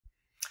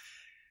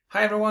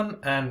Hi everyone,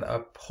 and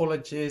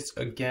apologies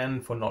again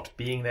for not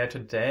being there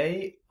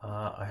today.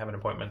 I have an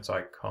appointment, so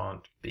I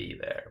can't be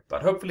there.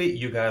 But hopefully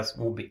you guys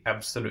will be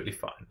absolutely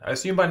fine. I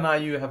assume by now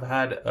you have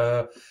had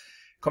a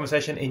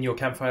conversation in your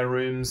campfire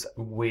rooms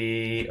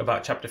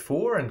about Chapter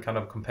 4 and kind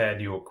of compared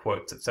your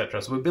quotes,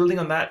 etc. So we're building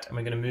on that, and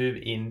we're going to move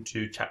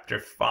into Chapter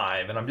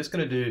 5. And I'm just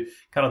going to do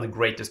kind of the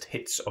greatest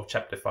hits of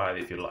Chapter 5,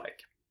 if you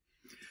like.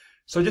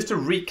 So just to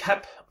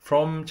recap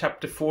from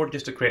Chapter 4,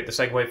 just to create the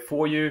segue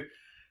for you.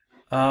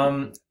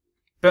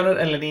 Bernard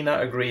and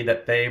Lenina agree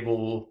that they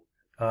will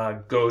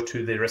go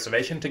to the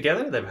reservation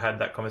together. They've had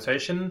that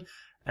conversation,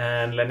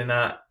 and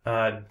Lenina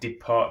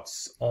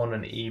departs on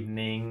an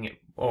evening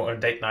or a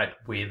date night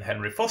with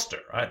Henry Foster,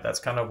 right?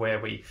 That's kind of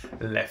where we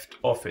left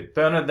off it.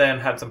 Bernard then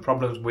had some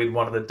problems with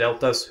one of the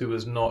Deltas who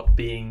was not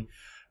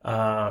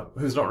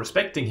who's not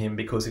respecting him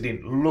because he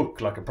didn't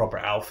look like a proper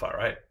alpha,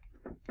 right?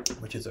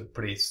 Which is a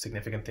pretty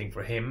significant thing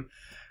for him.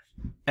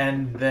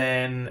 And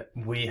then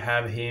we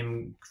have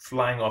him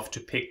flying off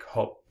to pick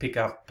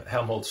up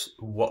Helmholtz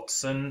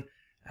Watson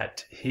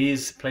at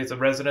his place of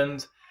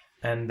residence,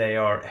 and they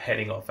are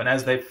heading off. And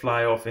as they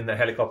fly off in the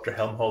helicopter,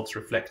 Helmholtz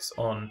reflects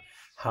on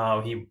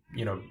how he,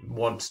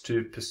 wants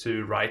to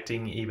pursue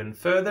writing even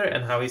further,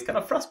 and how he's kind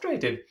of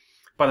frustrated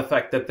by the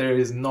fact that there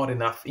is not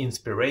enough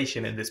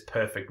inspiration in this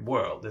perfect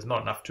world. There's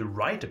not enough to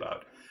write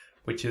about,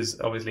 which is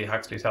obviously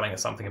Huxley telling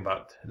us something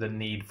about the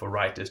need for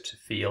writers to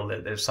feel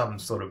that there's some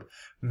sort of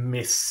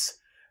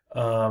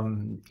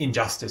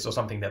injustice or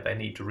something that they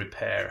need to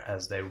repair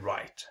as they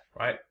write,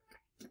 right?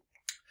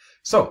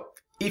 So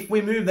if we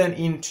move then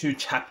into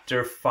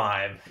Chapter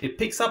 5, it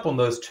picks up on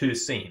those two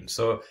scenes.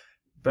 So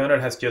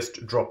Bernard has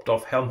just dropped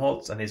off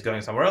Helmholtz and he's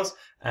going somewhere else,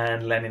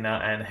 and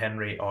Lenina and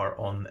Henry are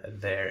on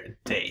their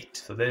date.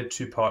 So they're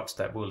two parts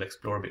that we'll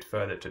explore a bit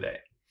further today.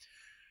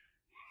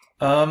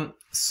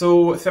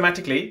 So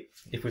thematically,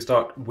 if we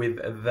start with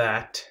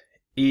that,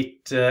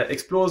 it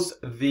explores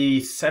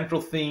the central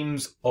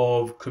themes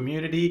of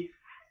community,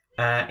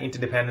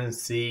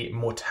 interdependency,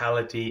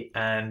 mortality,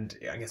 and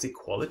I guess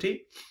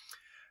equality.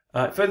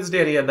 Furthers the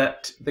idea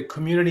that the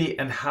community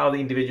and how the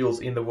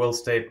individuals in the world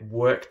state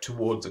work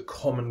towards a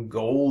common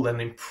goal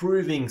and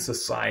improving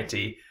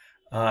society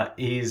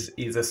is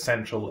a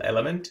central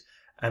element,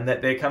 and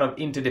that they're kind of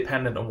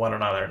interdependent on one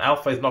another. And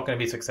alpha is not going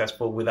to be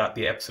successful without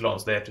the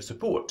epsilons there to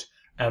support,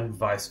 and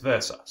vice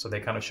versa. So they're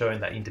kind of showing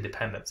that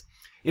interdependence.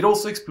 It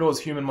also explores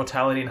human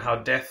mortality and how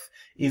death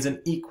is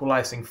an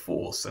equalizing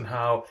force, and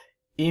how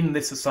in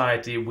this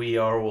society we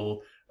are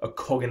all a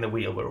cog in the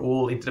wheel. We're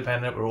all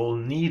interdependent, we're all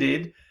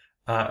needed,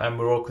 and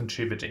we're all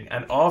contributing.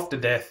 And after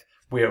death,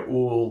 we're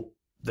all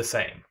the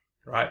same,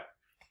 right?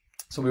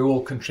 So we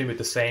all contribute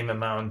the same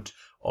amount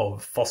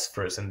of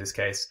phosphorus, in this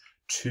case,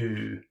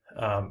 to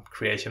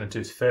creation and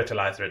to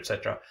fertilizer,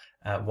 etc.,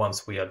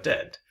 once we are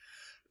dead.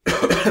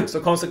 So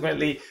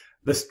consequently,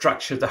 the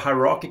structures, the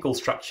hierarchical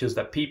structures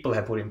that people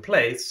have put in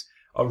place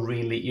are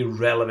really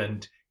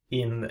irrelevant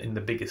in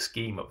the bigger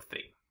scheme of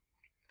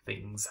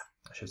things,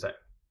 I should say.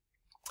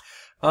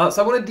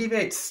 So I want to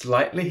deviate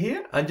slightly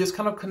here and just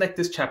kind of connect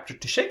this chapter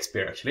to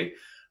Shakespeare, actually,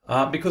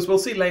 because we'll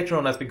see later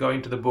on as we go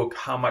into the book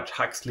how much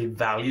Huxley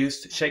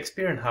values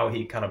Shakespeare and how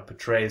he kind of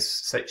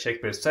portrays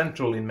Shakespeare as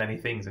central in many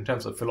things in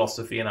terms of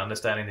philosophy and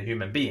understanding the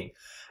human being.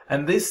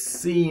 And this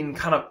scene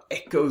kind of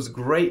echoes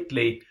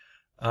greatly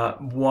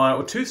one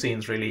or two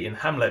scenes really in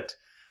Hamlet,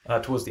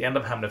 towards the end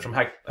of Hamlet, from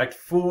Act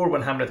 4,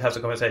 when Hamlet has a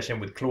conversation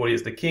with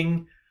Claudius the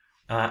king,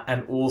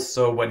 and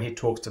also when he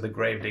talks to the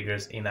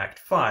gravediggers in Act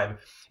 5.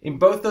 In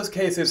both those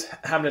cases,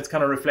 Hamlet's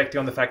kind of reflecting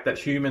on the fact that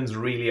humans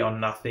really are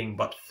nothing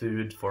but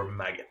food for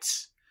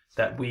maggots,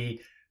 that we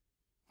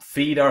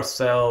feed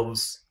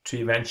ourselves to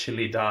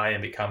eventually die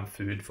and become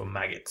food for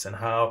maggots, and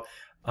how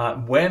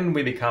when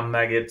we become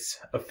maggots,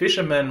 a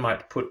fisherman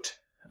might put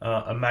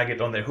a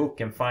maggot on their hook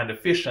and find a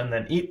fish and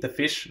then eat the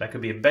fish. That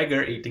could be a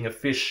beggar eating a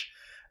fish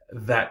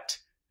that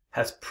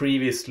has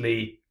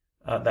previously,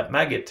 that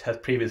maggot has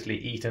previously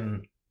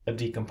eaten a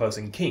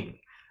decomposing king.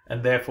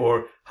 And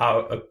therefore how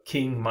a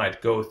king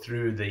might go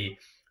through the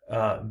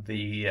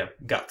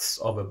guts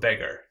of a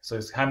beggar. So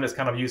Hamlet's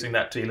kind of using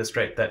that to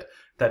illustrate that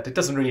it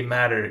doesn't really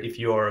matter if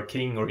you're a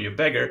king or you're a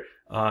beggar.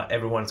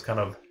 Everyone's kind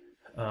of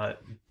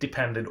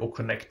dependent or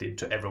connected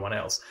to everyone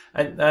else.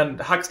 And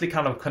Huxley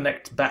kind of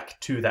connects back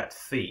to that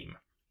theme.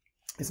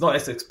 It's not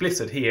as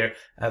explicit here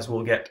as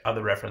we'll get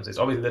other references.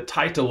 Obviously the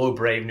title, O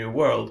Brave New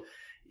World,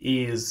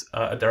 is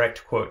a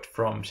direct quote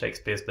from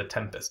Shakespeare's The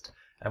Tempest.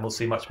 And we'll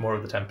see much more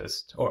of The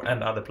Tempest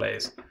and other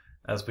plays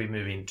as we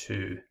move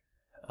into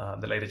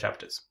the later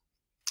chapters.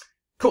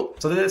 Cool,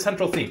 so they're the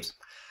central themes.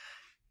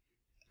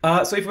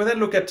 So if we then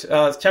look at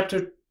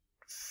Chapter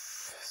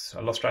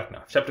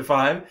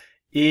 5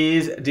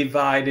 is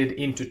divided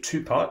into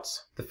two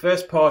parts. The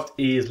first part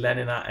is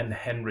Lenina and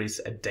Henry's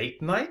date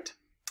night.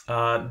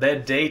 Their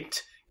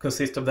date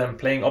consists of them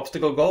playing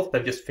obstacle golf.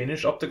 They've just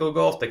finished obstacle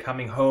golf. They're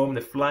coming home,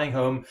 they're flying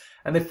home,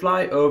 and they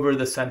fly over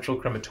the Central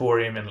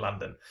Crematorium in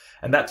London.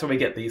 And that's where we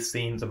get these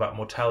scenes about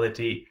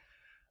mortality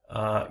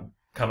kind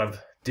of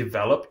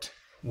developed,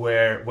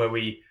 where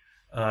we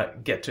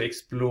get to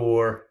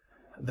explore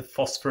the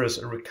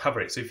phosphorus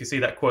recovery. So if you see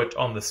that quote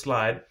on the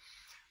slide,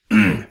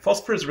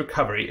 phosphorus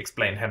recovery,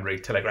 explained Henry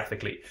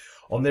telegraphically.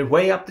 On their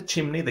way up the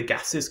chimney, the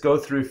gases go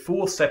through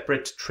 4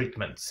 separate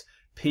treatments.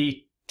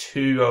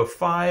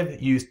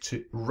 P2O5 used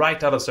to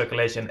right out of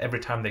circulation every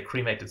time they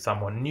cremated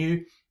someone.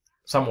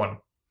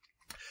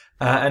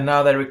 And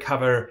now they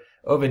recover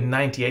over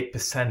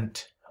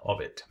 98% of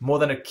it. More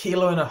than 1.5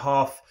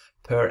 kilos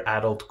per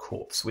adult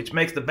corpse, which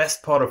makes the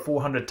best part of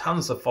 400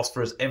 tons of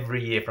phosphorus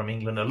every year from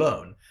England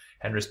alone.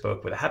 Henry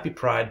spoke with a happy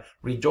pride,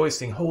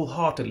 rejoicing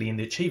wholeheartedly in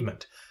the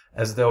achievement,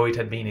 as though it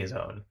had been his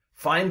own.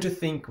 Fine to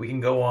think we can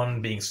go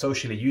on being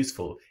socially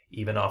useful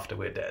even after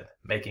we're dead,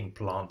 making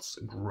plants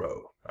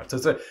grow. Right, so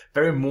it's a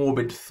very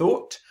morbid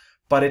thought,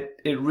 but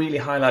it really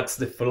highlights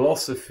the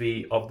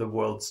philosophy of the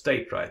world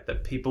state, right?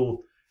 That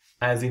people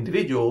as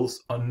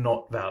individuals are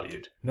not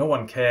valued. No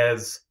one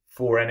cares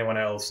for anyone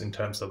else in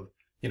terms of,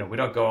 we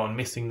don't go on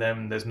missing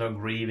them. There's no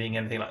grieving,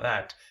 anything like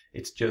that.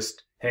 It's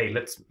just, hey,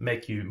 let's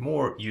make you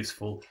more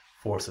useful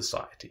for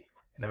society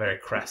in a very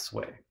crass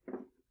way.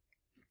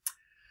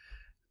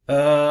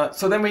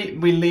 So then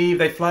we leave,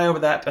 they fly over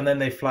that, and then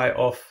they fly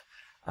off,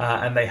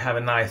 and they have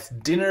a nice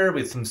dinner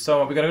with some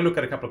soma. We're going to look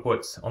at a couple of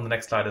quotes on the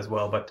next slide as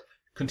well, but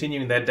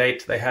continuing their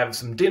date, they have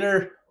some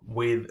dinner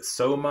with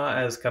soma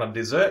as kind of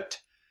dessert,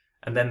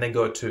 and then they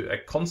go to a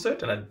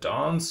concert and a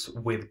dance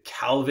with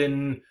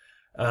Calvin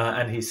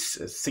and his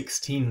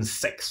 16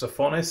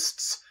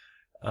 saxophonists,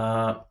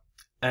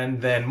 and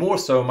then more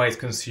soma is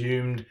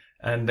consumed,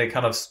 and they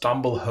kind of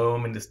stumble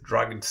home in this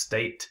drugged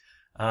state.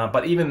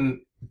 But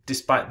even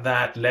despite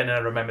that,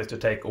 Lena remembers to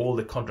take all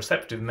the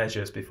contraceptive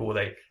measures before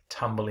they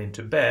tumble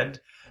into bed,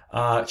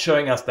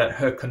 showing us that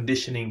her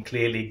conditioning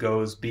clearly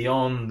goes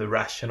beyond the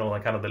rational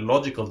and kind of the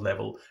logical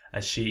level,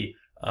 and she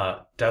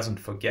doesn't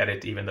forget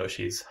it even though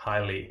she's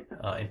highly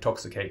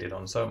intoxicated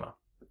on soma.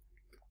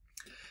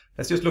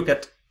 Let's just look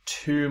at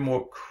 2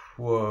 more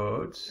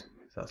quotes.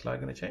 Is that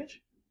slide going to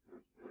change?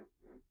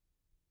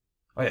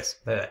 Oh yes,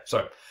 there.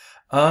 Sorry.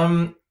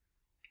 No.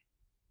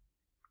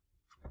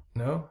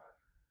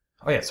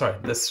 Oh yeah, sorry,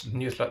 this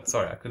new slide,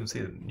 sorry, I couldn't see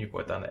the new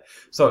quote down there.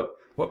 So,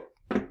 whoop,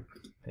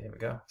 there we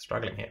go,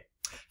 struggling here.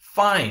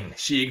 Fine,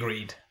 she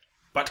agreed,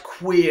 but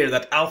queer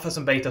that alphas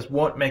and betas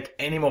won't make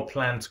any more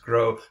plants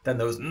grow than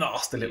those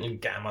nasty little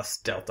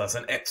gammas, deltas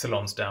and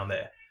epsilons down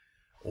there.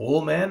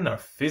 All men are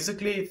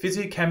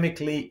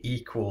physicochemically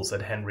equal,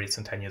 said Henry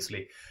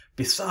sententiously.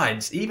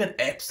 Besides, even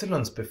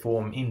epsilons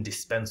perform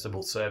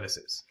indispensable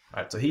services.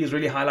 Right, so he is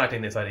really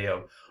highlighting this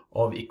idea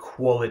of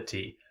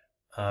equality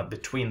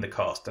between the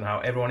cast, and how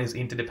everyone is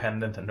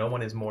interdependent and no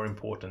one is more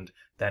important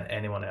than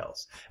anyone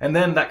else. And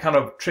then that kind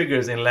of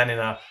triggers in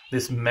Lenina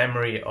this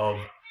memory of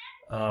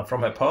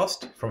from her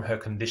past, from her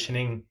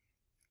conditioning.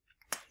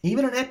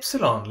 Even an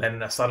epsilon,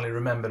 Lenina suddenly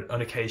remembered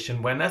an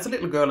occasion when, as a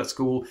little girl at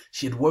school,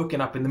 she had woken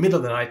up in the middle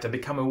of the night and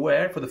become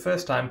aware for the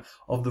first time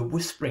of the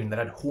whispering that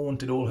had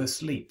haunted all her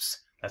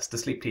sleeps. That's the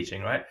sleep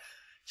teaching, right?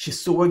 She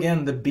saw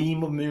again the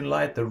beam of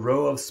moonlight, the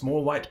row of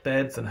small white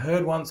beds, and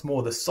heard once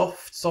more the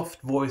soft,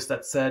 soft voice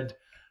that said,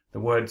 the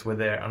words were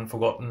there,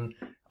 unforgotten,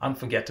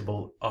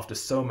 unforgettable after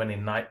so many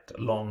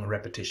night-long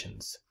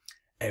repetitions.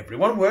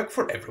 Everyone work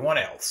for everyone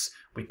else.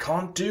 We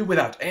can't do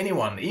without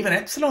anyone. Even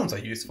epsilons are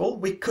useful.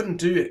 We couldn't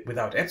do it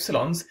without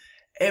epsilons.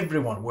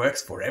 Everyone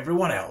works for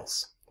everyone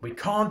else. We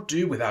can't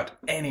do without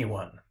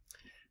anyone.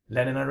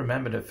 Lenina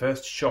remembered her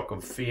first shock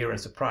of fear and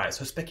surprise,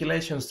 her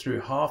speculations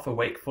through half a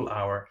wakeful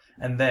hour,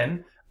 and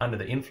then, under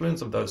the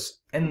influence of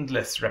those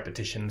endless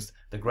repetitions,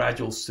 the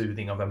gradual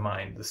soothing of her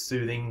mind, the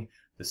smoothing,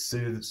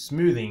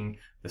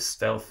 the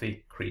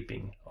stealthy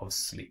creeping of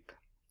sleep.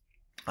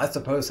 I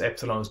suppose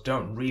epsilons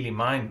don't really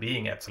mind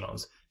being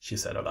epsilons, she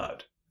said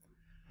aloud.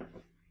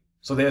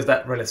 So there's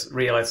that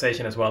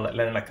realization as well, that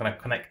Lenina kind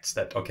of connects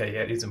that, okay,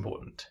 yeah, it is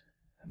important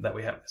that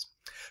we have this.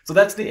 So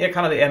that's the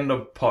kind of the end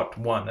of part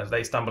 1. As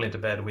they stumble into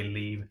bed, we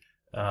leave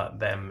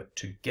them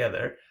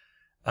together.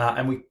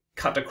 And we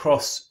cut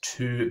across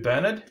to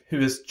Bernard,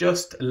 who has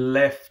just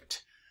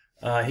left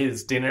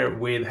his dinner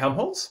with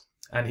Helmholtz,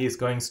 and he's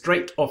going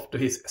straight off to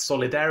his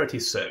solidarity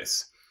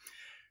service.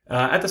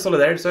 At the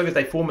solidarity service,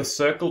 they form a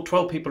circle.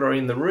 12 people are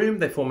in the room.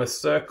 They form a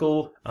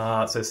circle.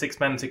 So 6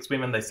 men, 6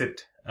 women. They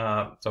sit,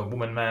 so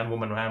woman, man,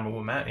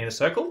 in a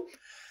circle.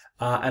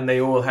 And they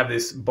all have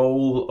this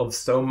bowl of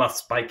soma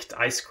spiked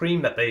ice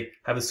cream that they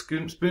have a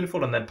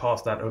spoonful and then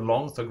pass that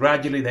along. So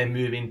gradually they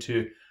move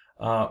into,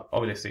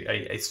 obviously,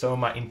 a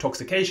soma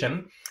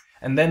intoxication.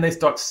 And then they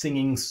start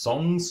singing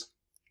songs,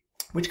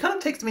 which kind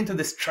of takes them into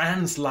this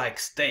trance-like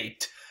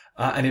state,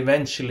 and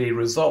eventually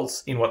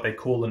results in what they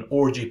call an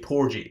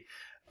orgy-porgy,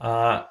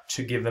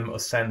 to give them a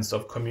sense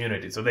of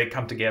community. So they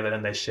come together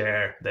and they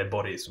share their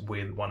bodies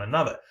with one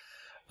another.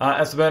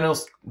 As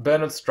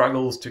Bernard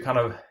struggles to kind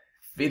of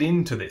fit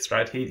into this,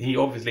 right? He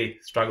obviously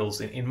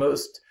struggles in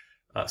most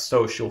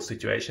social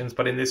situations,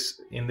 but in this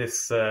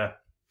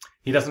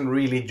he doesn't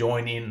really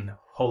join in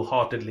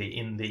wholeheartedly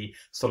in the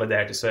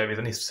solidarity service,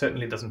 and he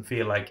certainly doesn't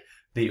feel like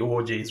the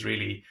orgy is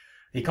really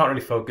he can't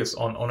really focus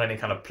on any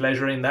kind of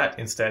pleasure in that.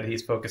 Instead,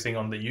 he's focusing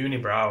on the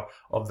unibrow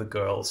of the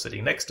girl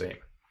sitting next to him.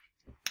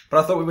 But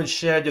I thought we would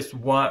share just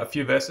a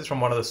few verses from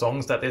one of the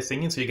songs that they're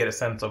singing, so you get a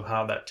sense of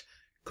how that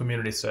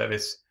community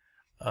service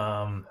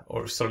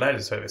or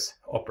solidarity service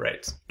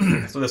operates.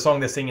 So the song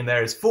they're singing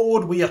there is,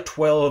 "Forward we are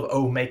 12,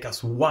 oh make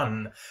us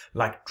one,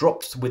 like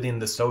drops within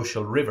the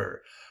social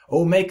river.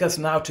 Oh make us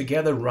now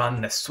together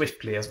run as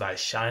swiftly as thy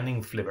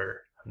shining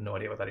flivver." I have no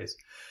idea what that is.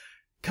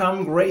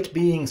 "Come, great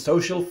being,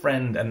 social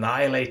friend,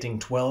 annihilating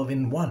 12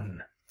 in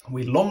one.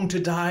 We long to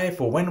die,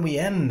 for when we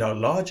end, our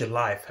larger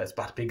life has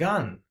but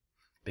begun."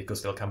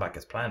 Because they'll come back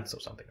as plants or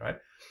something, right?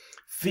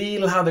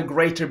 "Feel how the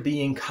greater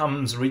being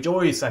comes,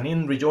 rejoice, and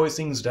in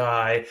rejoicings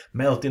die,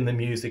 melt in the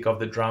music of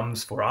the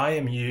drums, for I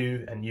am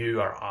you, and you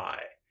are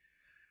I."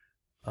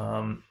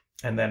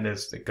 And then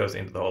it goes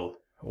into the whole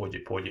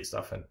orgy-porgy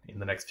stuff in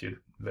the next few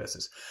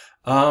verses.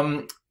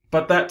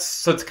 But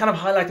so it's kind of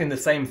highlighting the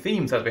same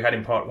themes as we had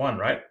in part 1,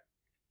 right?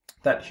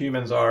 That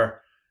humans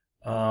are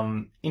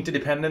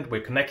interdependent,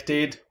 we're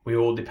connected, we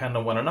all depend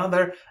on one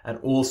another, and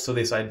also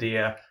this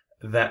idea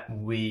that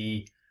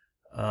we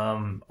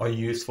are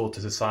useful to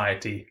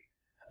society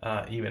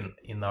even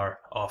in our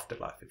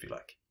afterlife, if you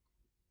like.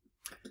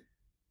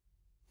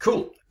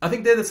 Cool. I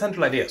think they're the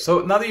central idea. So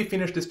now that you've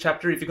finished this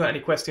chapter, if you've got any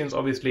questions,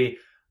 obviously,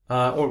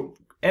 or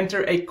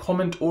enter a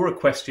comment or a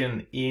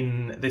question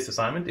in this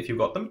assignment if you've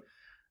got them,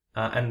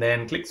 and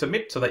then click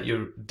submit so that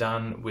you're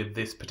done with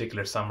this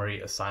particular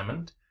summary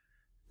assignment.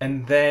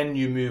 And then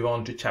you move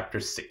on to chapter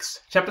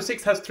 6. Chapter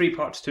 6 has 3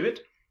 parts to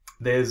it.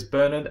 There's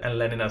Bernard and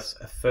Lenina's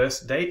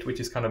first date, which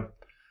is kind of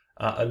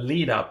a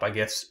lead up, I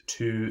guess,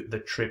 to the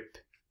trip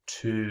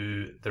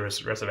to the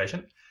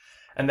reservation.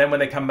 And then when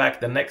they come back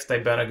the next day,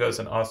 Bernard goes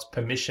and asks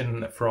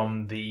permission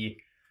from the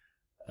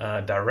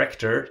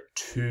director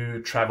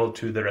to travel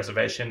to the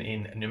reservation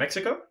in New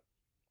Mexico.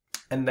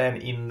 And then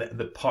in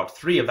the part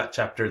 3 of that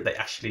chapter, they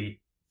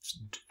actually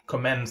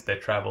commence their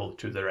travel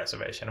to the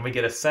reservation. And we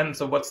get a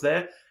sense of what's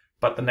there,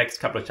 but the next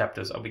couple of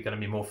chapters are going to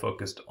be more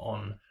focused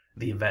on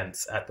the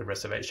events at the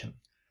reservation.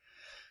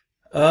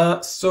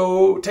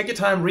 So take your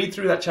time, read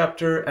through that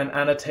chapter and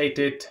annotate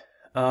it,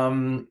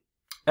 and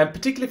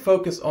particularly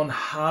focus on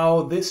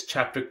how this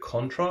chapter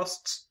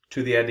contrasts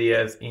to the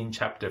ideas in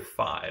chapter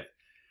 5.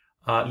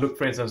 Look,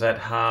 for instance, at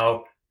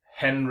how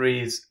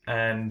Henry's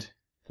and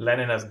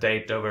Lenina's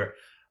date over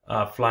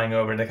flying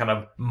over, and they kind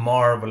of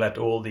marvel at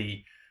all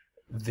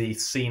the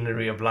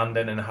scenery of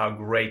London and how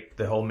great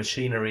the whole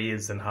machinery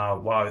is, and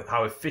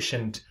how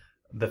efficient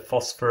the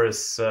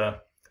phosphorus,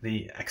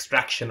 the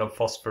extraction of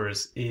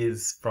phosphorus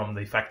is from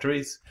the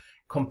factories.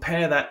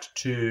 Compare that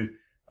to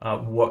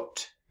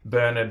what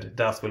Bernard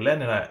does with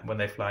Lenina when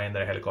they fly in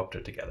their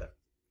helicopter together.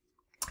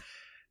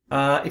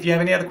 If you have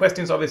any other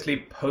questions,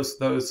 obviously post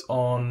those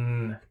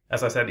on,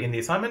 as I said, in the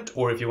assignment,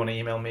 or if you want to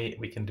email me,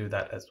 we can do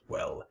that as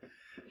well.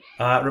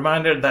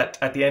 Reminder that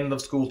at the end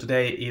of school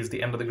today is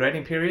the end of the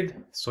grading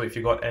period. So if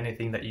you've got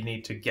anything that you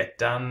need to get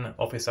done,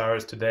 office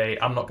hours today,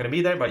 I'm not going to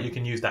be there, but you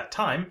can use that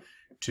time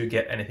to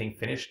get anything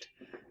finished.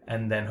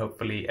 And then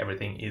hopefully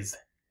everything is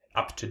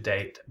up to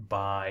date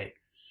by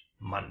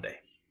Monday.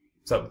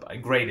 So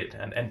graded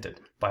and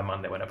entered by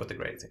Monday when I put the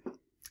grades in.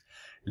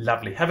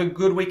 Lovely. Have a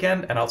good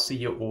weekend, and I'll see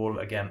you all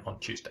again on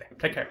Tuesday.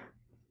 Take care.